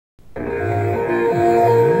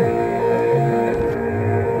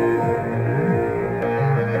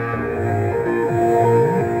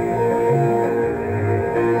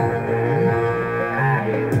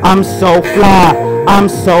I'm so fly, I'm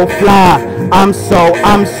so fly, I'm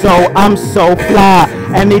so fly.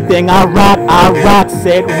 Anything I rock,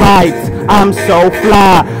 said right. I'm so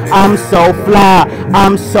fly, I'm so fly,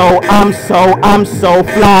 I'm so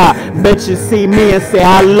fly. Bitches see me and say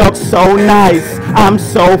I look so nice. I'm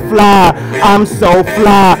so fly, I'm so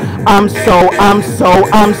fly, I'm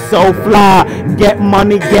so fly. Get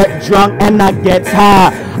money, get drunk, and I get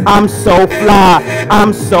high. I'm so fly,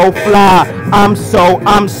 I'm so fly, I'm so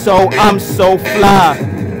fly.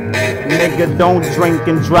 Nigga, don't drink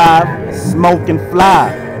and drive, smoke and fly.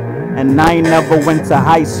 And I ain't never went to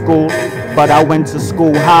high school, but I went to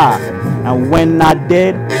school high. And when I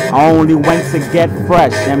did, I only went to get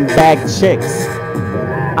fresh and bag chicks.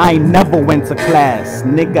 I ain't never went to class,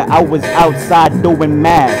 nigga, I was outside doing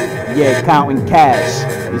math. Yeah, counting cash.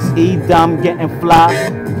 It's either I'm getting fly,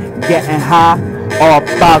 getting high, or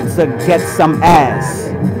about to get some ass.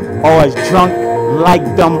 Or it's drunk like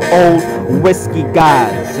them old whiskey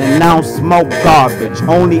guys. And I don't smoke garbage,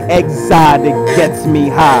 only exotic gets me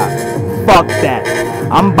high. Fuck that,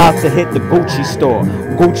 I'm about to hit the Gucci store.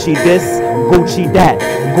 Gucci this, Gucci that,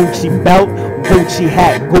 Gucci belt, Gucci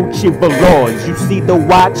hat, Gucci velours. You see the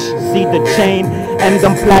watch, see the chain, and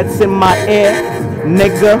them plaits in my ear.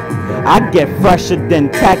 Nigga, I get fresher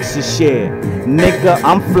than taxi share. Nigga,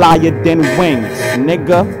 I'm flyer than wings.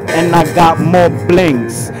 Nigga, and I got more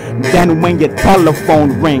blings than when your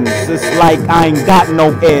telephone rings. It's like I ain't got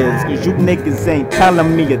no ears, cause you niggas ain't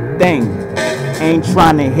telling me a thing. Ain't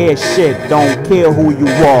trying to hear shit, don't care who you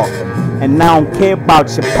are. And I don't care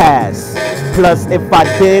about your past. Plus, if I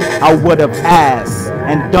did, I would've asked.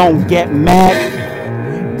 And don't get mad,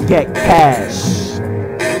 get cash.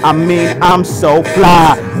 I mean, I'm so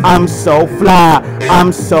fly, I'm so fly,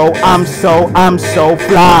 I'm so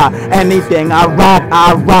fly. Anything I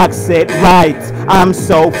rock, said right. I'm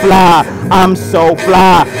so fly, I'm so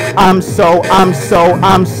fly, I'm so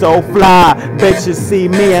fly. Bitches see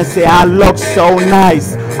me and say I look so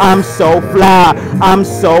nice. I'm so fly, I'm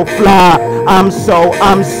so fly, I'm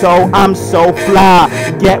so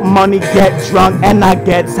fly. Get money, get drunk, and I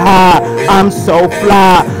get high. I'm so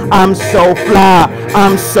fly, I'm so fly,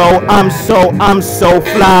 I'm so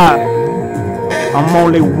fly. I'm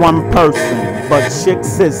only one person, but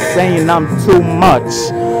chicks is saying I'm too much.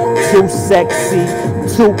 Too sexy,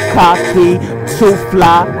 too cocky, too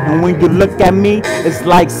fly. And when you look at me, it's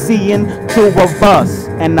like seeing two of us.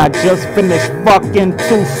 And I just finished fucking 2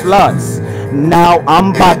 sluts. Now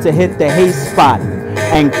I'm about to hit the hay spot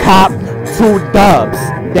and cop 2 dubs.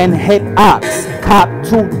 Then hit ox, cop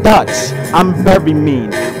 2 Dutch. I'm very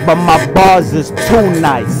mean, but my bars is too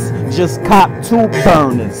nice. Just cop 2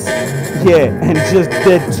 burners. Yeah, and just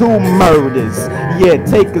did 2 murders. Yeah,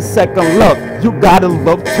 take a second look, you gotta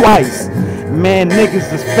look twice. Man,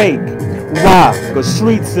 niggas is fake. Why? Cause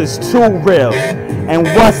streets is too real. And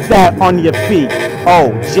what's that on your feet?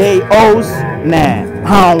 Oh, J.O.'s? Nah,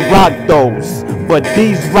 I don't rock those. But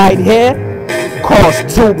these right here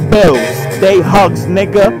cost 2 bills. They hugs,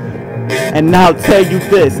 nigga. And I'll tell you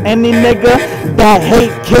this, any nigga that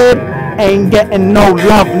hate kid ain't getting no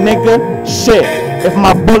love, nigga. Shit. If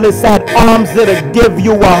my bullets had arms, it'll give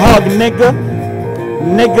you a hug, nigga.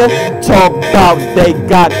 Nigga, talk about they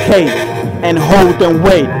got cake and holding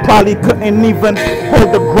weight. Probably couldn't even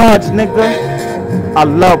hold a grudge, nigga. I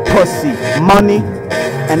love pussy, money,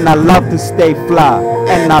 and I love to stay fly.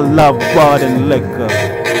 And I love bud and liquor.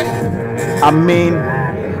 I mean,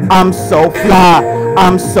 I'm so fly,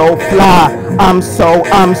 I'm so fly. I'm so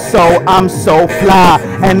fly.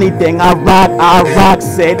 Anything I rock,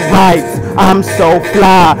 said right. I'm so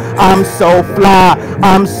fly, I'm so fly,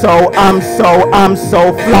 I'm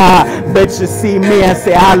so fly. Bitches see me and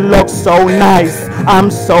say I look so nice. I'm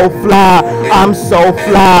so fly, I'm so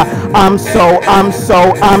fly, I'm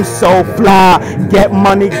so fly. Get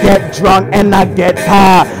money, get drunk, and I get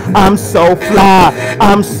high. I'm so fly,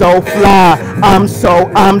 I'm so fly, I'm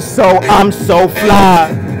so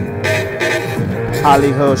fly.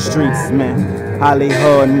 Hollyhood streets, man.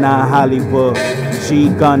 Hollyhood, not Hollywood.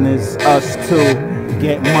 G-Gun is us too.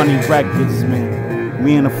 Get money records, man.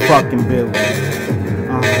 We in the fucking building.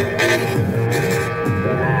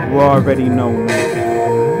 You already know,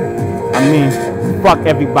 man. I mean, fuck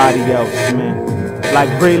everybody else, man. Like,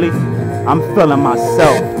 really, I'm feeling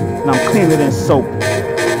myself. And I'm cleaner than soap.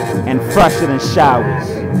 And fresher than showers.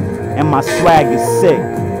 And my swag is sick.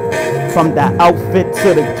 From the outfit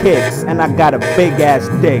to the kicks. And I got a big ass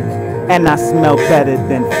dick. And I smell better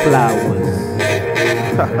than flowers.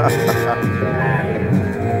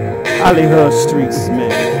 Hollyhood streets,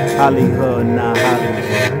 man. Hollyhood, not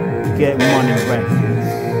Hollywood. Get money records.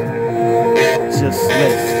 Just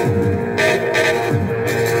listen.